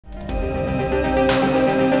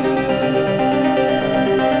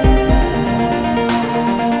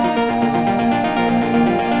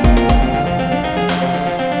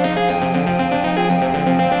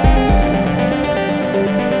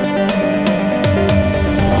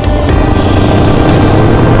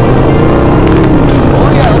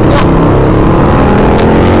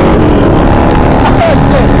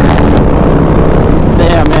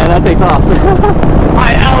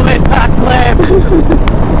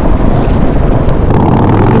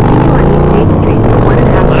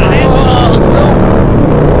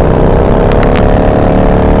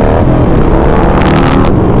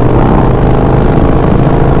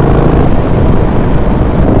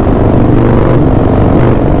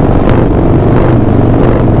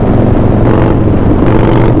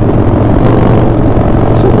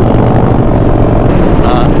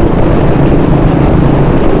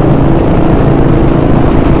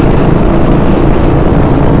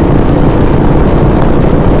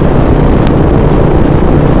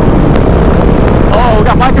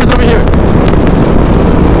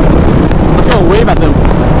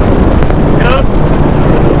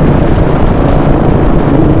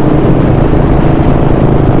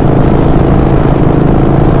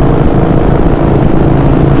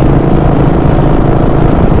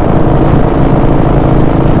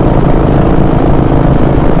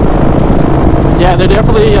they're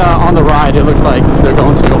definitely on the ride. It looks like they're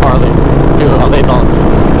going to Harley, to Laidlaws.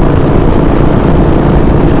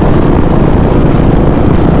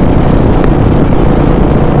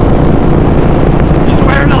 He's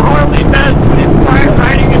wearing a Harley vest when he's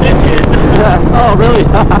riding an engine. Oh, really?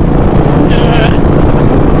 Yeah.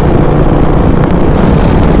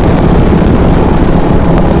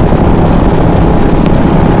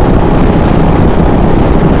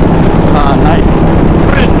 Nice.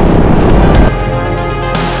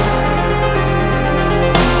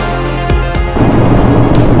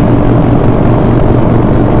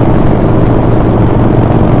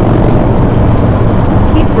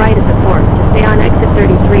 Keep right at the fork to stay on exit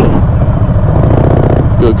 33.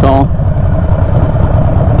 Good call.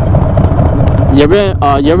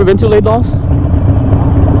 You ever been to Laidlaws?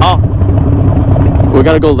 Oh. We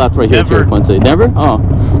gotta go left right here Never. too, Quincy. Never? Oh,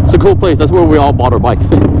 it's a cool place. That's where we all bought our bikes.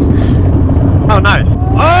 Oh, nice.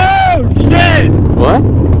 Oh, shit! What?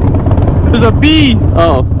 There's a bee!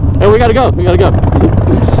 Oh, hey, we gotta go. We gotta go.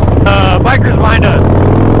 Bikers behind us.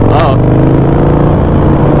 Oh.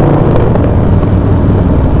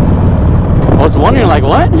 I was wondering, like,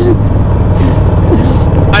 what? In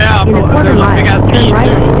a quarter there's a mile, big ass turn bee, right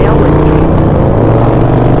too. on Baldwin Park.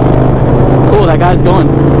 Cool, that guy's going.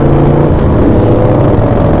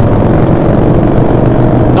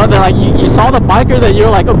 No, they're like, you saw the biker that you're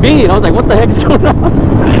like, a bee. And I was like, what the heck's going on?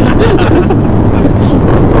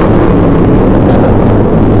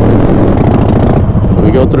 Can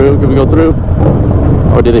we go through? Can we go through?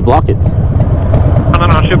 Or did they block it? I don't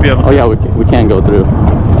know, I should be able to. Oh yeah, we can go through.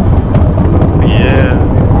 Yeah.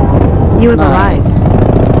 You have Nice. arrived.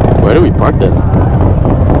 Where do we park then?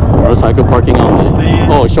 Motorcycle parking only.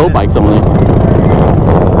 Oh, show bikes only.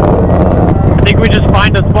 I think we just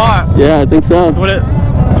find a spot. Yeah, I think so.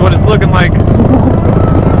 That's what it's looking like.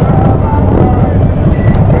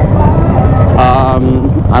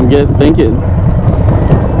 I'm thinking.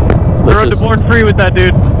 We're on to Born Free with that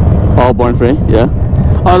dude. Oh, Born Free, yeah.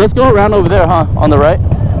 Oh, let's go around over there, huh? On the right?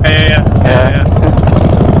 Yeah.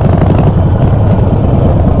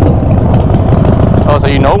 Oh, so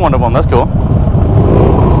you know one of them. That's cool.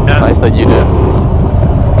 Yeah. Nice that you do.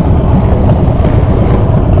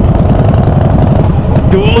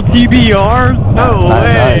 Dual TBRs? No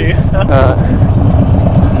way. Nice.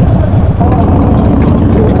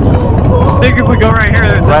 I think if we go right here,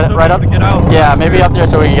 there's right up. to get out. Yeah, maybe up there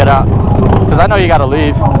so we can get out. Because I know you gotta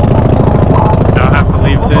leave. I'll have to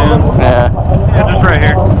leave soon. Yeah. Yeah, just right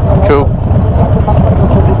here. Cool.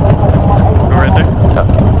 Go right there.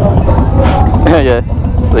 Yeah.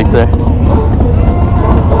 It's like there.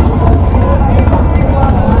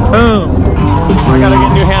 Boom. I gotta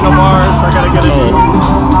get new handlebars. I gotta get a new.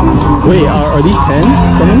 Wait, are these 10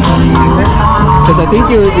 coming? Because I think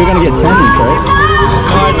you're gonna get 10 each, right?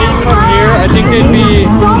 I think from here, I think they'd be.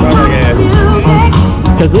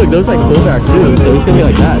 Because look, those like pullbacks too, so it's gonna be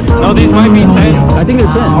like that. No, these might be 10s. I think they're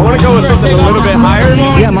 10. I want to go with something a little bit higher.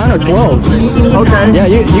 Yeah, mine are 12s. Okay. Yeah,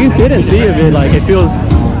 you can sit and see if it like it feels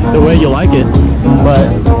the way you like it. But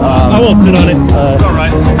I won't sit on it. It's all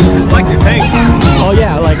right. Like your tank. Oh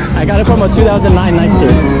yeah, like I got it from a 2009 Nightster.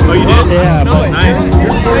 Oh, you did? Yeah, No, but nice.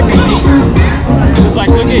 It's like,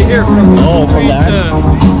 look at here from that.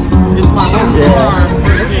 it's my little car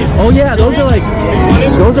versus. Oh yeah, those are like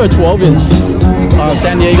those are 12-inch.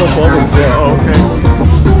 San Diego 12-inch. Yeah. Oh, okay.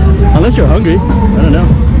 Unless you're hungry, I don't know.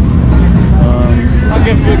 I'll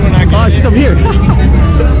get food when I get Oh, she's up here.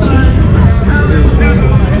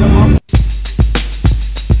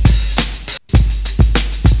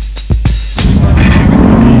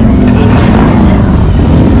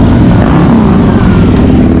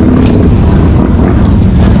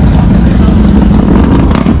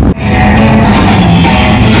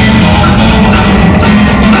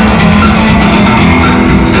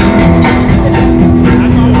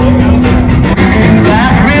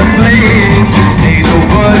 Ain't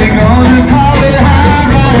nobody gonna call it high.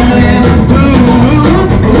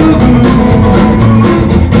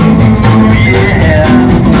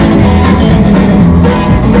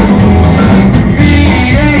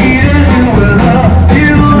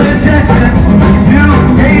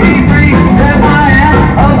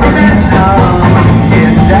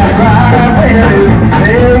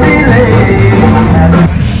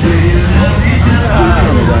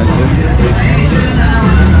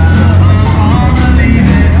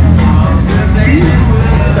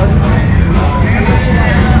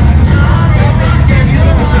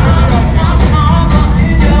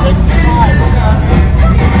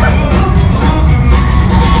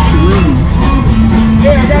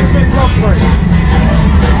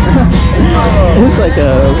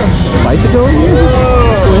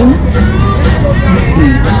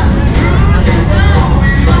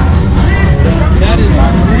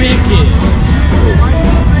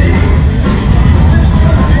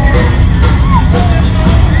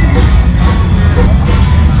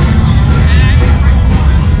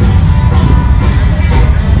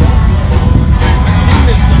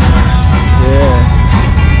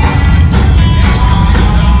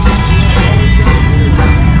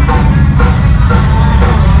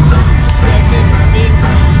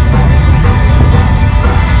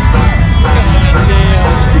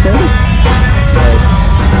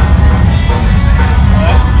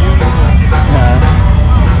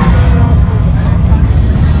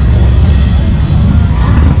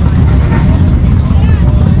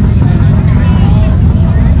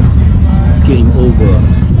 Game over.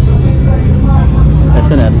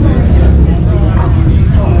 SNS.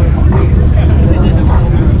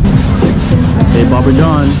 Hey, Barbara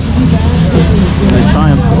John. Nice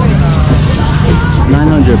time.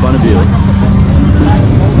 900 Bonneville.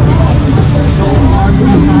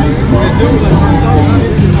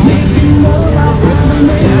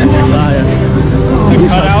 Ah, yeah. You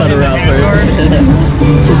cut her out first.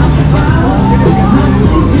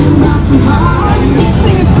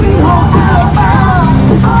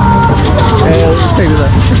 Hey, let's take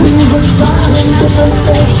that.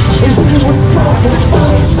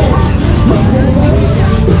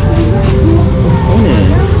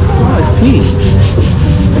 Wow, it's pink.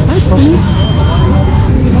 Hi, pony.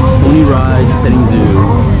 Pony rides, petting zoo,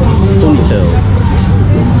 ponytail.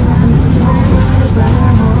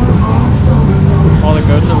 All the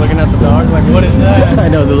goats are looking at the dog like, what is that? I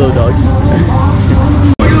know, the little dog.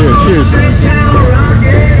 Cheers.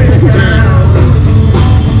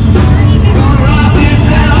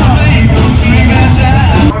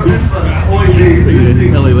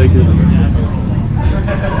 LA Lakers.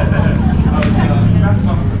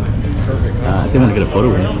 I think I'm gonna get a photo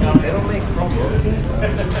with him.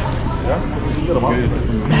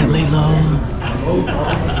 Matt Laidlaw.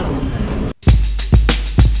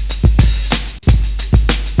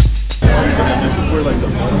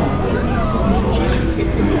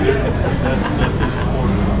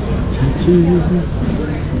 Tattoos.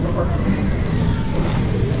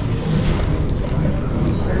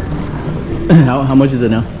 How much is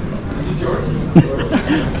it now? Is this yours?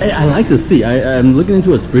 Hey, I like the seat. I'm looking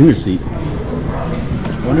into a Springer seat. I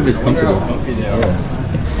wonder if it's comfortable. How comfy they are. Yeah.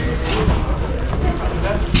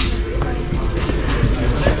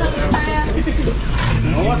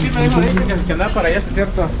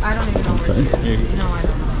 I don't even know. Sorry. No, I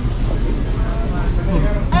don't know.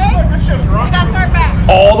 Hey, we got start back.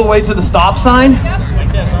 All the way to the stop sign?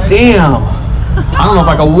 Damn. I don't know if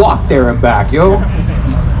I can walk there and back, yo.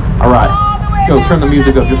 All right. Yo, turn the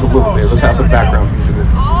music up just a little bit. Let's have some background music.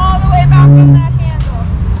 All the way back on that handle.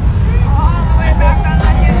 All the way back on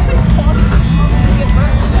that handle.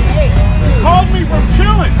 Hold me from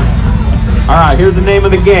chilling. All right, here's the name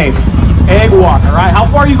of the game. Egg walk, all right? How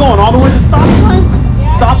far are you going? All the way to the stop sign?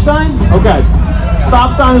 Stop sign? Okay.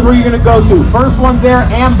 Stop sign is where you're going to go to. First one there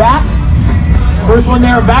and back. First one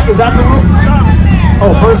there and back. Is that the rule?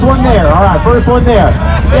 Oh, first one there. All right, first one there.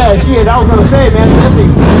 Yeah, shit, I was going to say, man, this is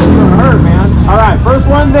going to hurt, man. All right, first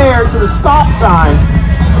one there to the stop sign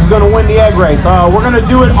is going to win the egg race. We're going to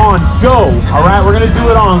do it on go, all right? We're going to do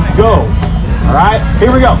it on go, all right? Here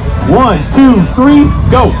we go. 1, 2, 3,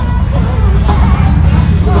 go.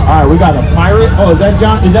 All right, we got a pirate. Oh, is that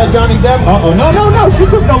Johnny Depp? Uh-oh, no. She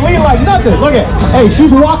took the lead like nothing. Look at, hey,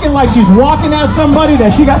 she's walking like she's walking at somebody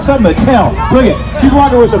that she got something to tell. Look at, she's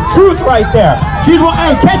walking with some truth right there.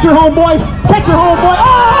 Hey, catch your homeboy. Catch your homeboy.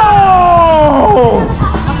 Oh!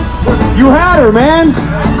 You had her, man.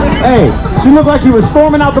 Hey, she looked like she was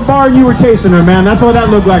storming out the bar and you were chasing her, man. That's what that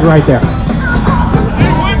looked like right there.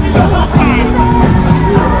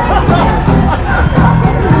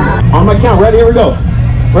 On my count, ready? Here we go.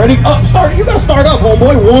 Ready? Up, start. You gotta start up,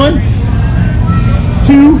 homeboy. 1,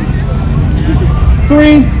 2,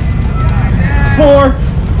 3, 4,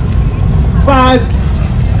 5,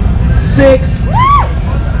 6,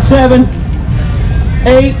 7,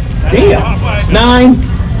 8, damn, 9,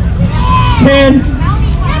 10,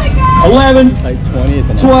 11,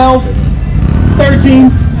 12, 13,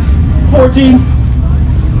 14,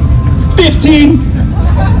 15,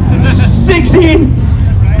 16,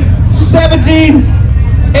 17,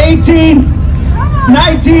 18,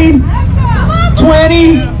 19,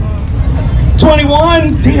 20,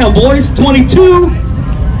 21, damn boys, 22,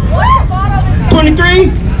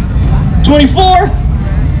 23, 24,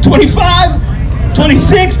 25,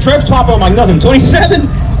 26, Trev's top on like nothing, 27,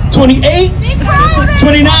 28,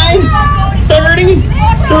 29, 30,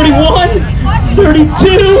 31, 32,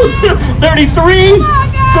 33,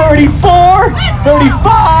 34,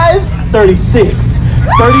 35, 36,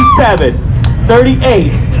 37,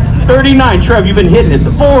 38, 39, Trev, you've been hitting it,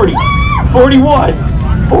 the 40, 41,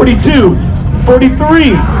 42,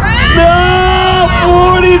 43, no,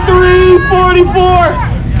 43, 44,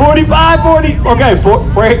 45, 40, okay,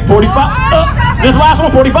 45, this last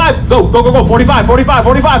one, 45, go, 45, 45,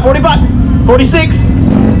 45, 45, 46,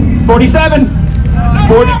 47,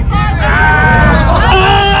 40,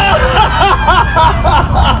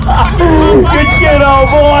 good shit, old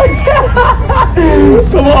boy.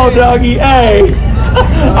 Come on, doggy, hey.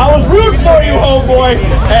 I was rooting for you, homeboy.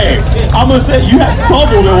 Hey, I'm gonna say you had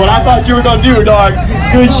fumbled in what I thought you were gonna do, dog.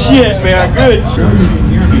 Good shit, man, good shit.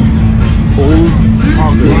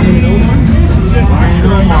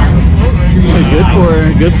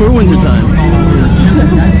 good for winter time.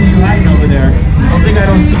 Over there. I don't think I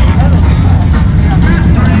don't see.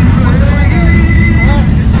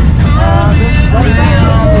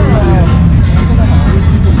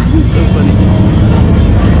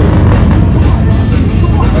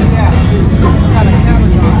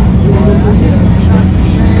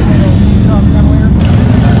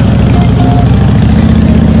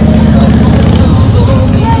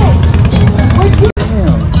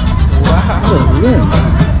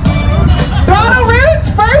 Throttle Roots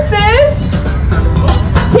versus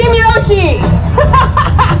Team Yoshi.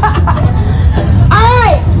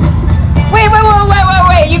 Alright. Wait.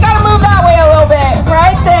 You gotta move that way a little bit.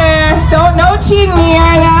 Right there. No cheating here.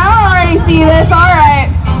 I already see this. Alright.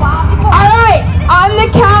 Alright. On the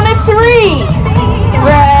count of 3.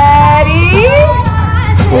 Ready?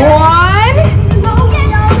 1,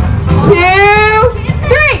 2,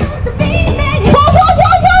 3. Pull.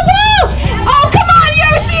 Oh, come on,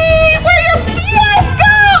 Yoshi! Where your feet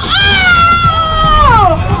go?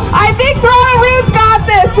 Oh! I think Throttle Roots got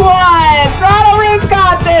this one. Throttle Roots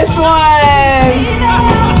got this one.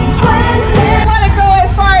 I want to go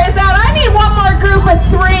as far as that. I need one more group of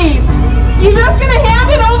 3. You just gonna hand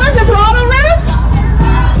it over to Throttle Roots?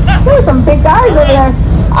 There's some big guys over there.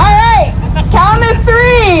 All right, count to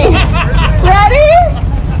 3. Ready?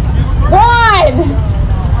 1,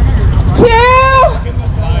 2,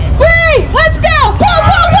 3. Let's go. Pull.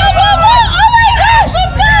 Oh my gosh,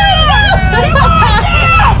 let's go.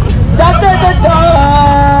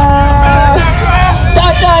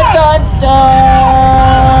 Da.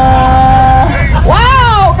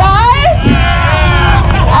 Wow, guys.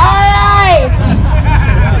 All right.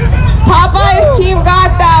 Popeye's team got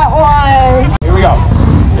that one. Here we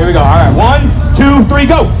go. All right. 1, 2, 3,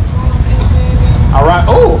 go. All right.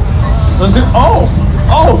 Oh. Let's do. Oh,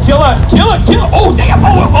 kill it. Oh, damn.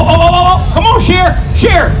 Oh. Come on, share.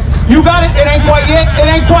 You got it. It ain't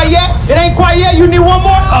quite yet. You need one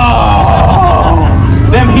more. Oh.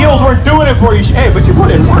 Them heels were doing it for you. Hey, but you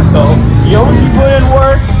put in work, though. Yoshi put in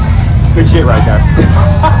work. Good shit right there.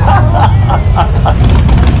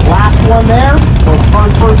 Last one there. So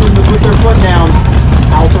first person to put their foot down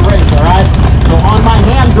out the race, all right? So on my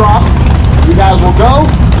hand drop, you guys will go.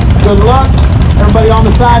 Good luck. Everybody on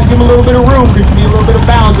the side, give them a little bit of room. There can be a little bit of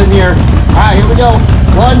balance in here. All right, here we go.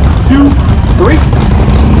 1, 2, 3.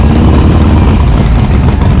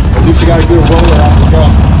 At least you got a good roller off the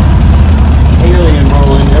jump. Alien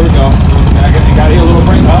rolling. There we go. I guess you got to hit a little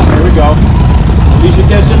break. Oh, there we go. At least you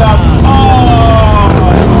catch it up. Oh!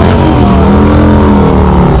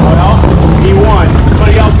 Well, he won.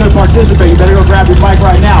 Anybody else going to participate? You better go grab your bike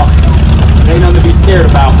right now. Ain't nothing to be scared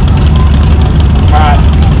about. All right.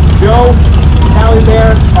 Joe, Callie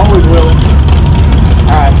Bear, always willing.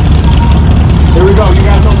 All right. Here we go. You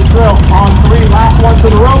guys know the drill. On 3, last one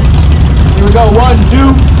to the rope. Here we go. 1,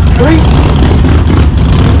 2, 3.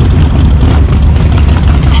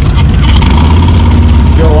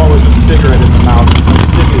 Joe always with a cigarette in the mouth.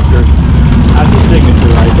 Signature. That's the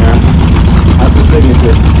signature right there. That's the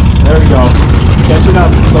signature. There we go. Catching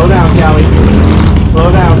up. Slow down, Callie.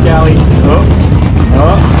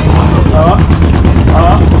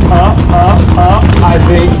 I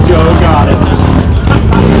think Joe got it.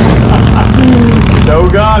 Joe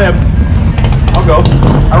got him. I'll go.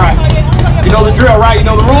 All right. You know the drill, right? You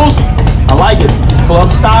know the rules? I like it.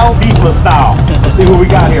 Club style, beefless style. Let's see what we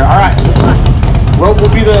got here. All right. Rope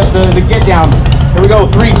will be the get down. Here we go.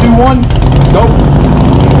 3, 2, 1. Go.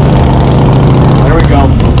 There we go.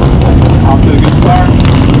 Off to the good start.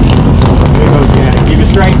 There goes Janet. Keep it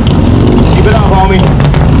straight. Keep it up, homie.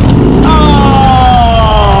 Oh!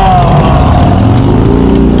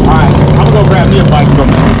 Alright, I'm gonna go grab me a bike from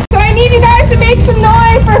there. So I need you guys to make some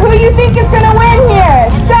noise for who you think is gonna win here.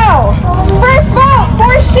 So, first vote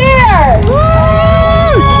for Cher.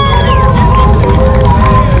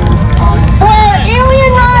 For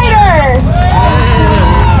Alien Rider.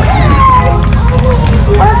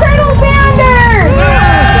 For Colonel Sanders.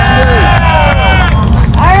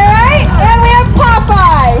 Alright, and we have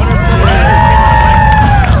Popeye.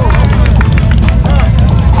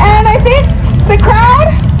 And I think the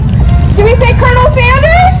crowd, did we say Colonel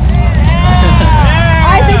Sanders?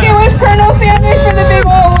 I think it was Colonel Sanders for the big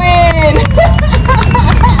old win.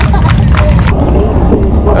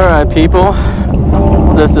 Alright, people.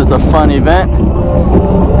 This is a fun event.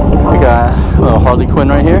 We got a little Harley Quinn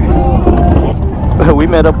right here. We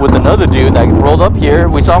met up with another dude that rolled up here.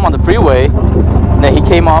 We saw him on the freeway. And then he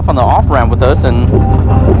came off on the off-ramp with us and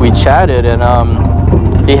we chatted. And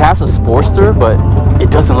he has a Sportster, but it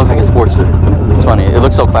doesn't look like a Sportster. It's funny. It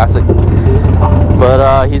looks so classic.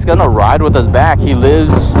 But he's gonna ride with us back. He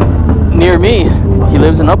lives near me. He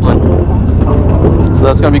lives in Upland, so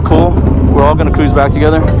that's gonna be cool. We're all gonna cruise back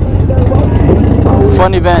together.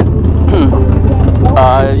 Fun event.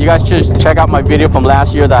 You guys should check out my video from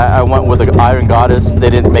last year that I went with the Iron Goddess. They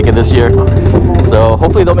didn't make it this year, so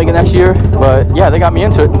hopefully they'll make it next year. But yeah, they got me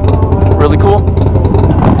into it. Really cool.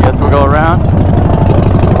 Yes, we'll go around,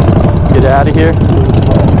 get out of here.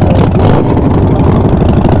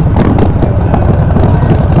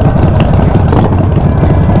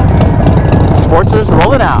 Sportsters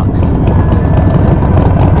rolling out.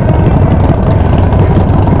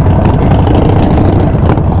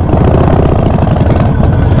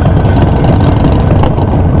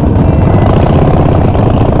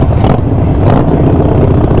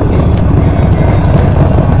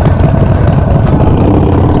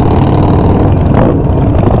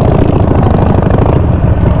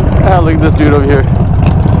 Look at this dude over here.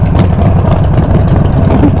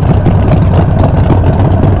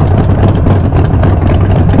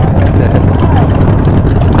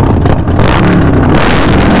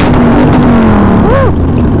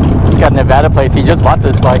 He's got Nevada plates. He just bought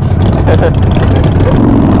this bike.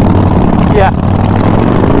 Yeah.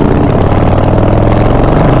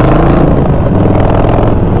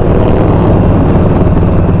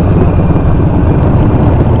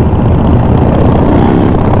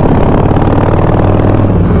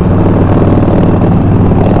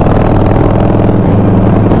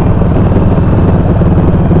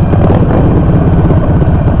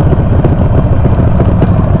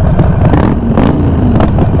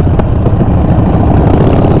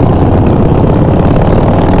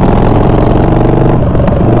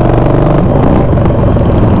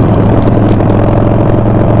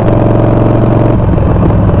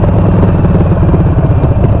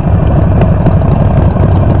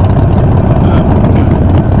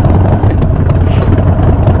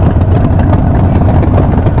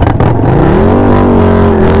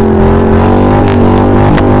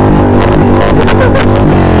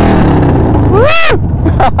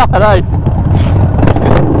 Nice.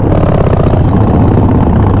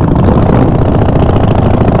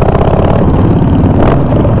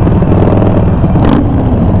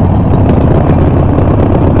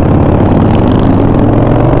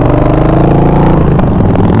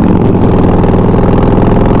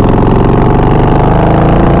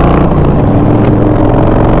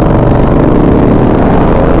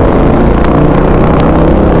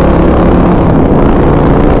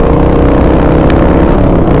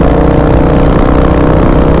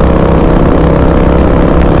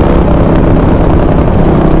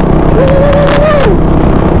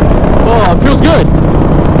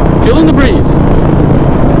 Feeling the breeze.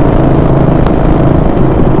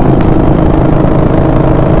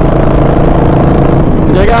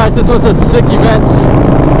 Yeah guys, this was a sick event.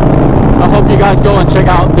 I hope you guys go and check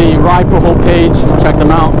out the Ride for Hope page. Check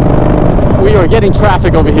them out. We are getting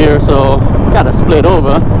traffic over here, so gotta split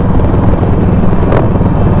over.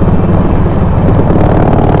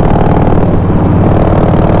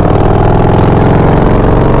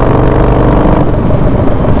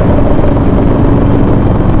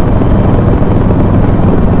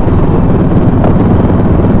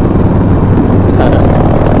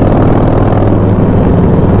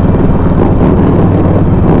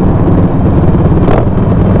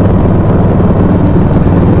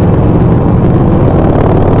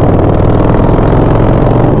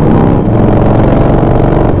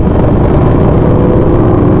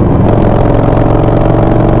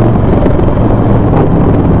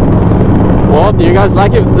 You guys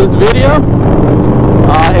like this video?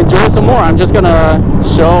 Enjoy some more. I'm just gonna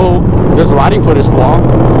show this riding footage vlog.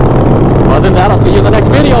 Other than that, I'll see you in the next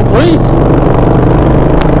video. Please.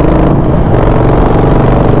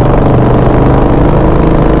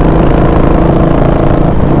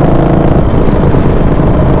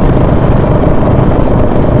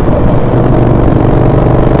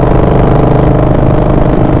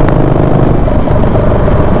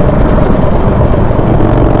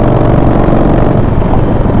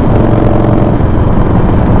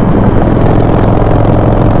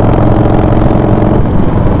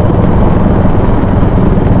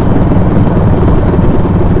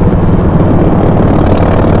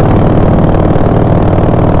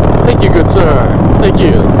 Thank you, good sir. Thank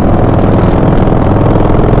you.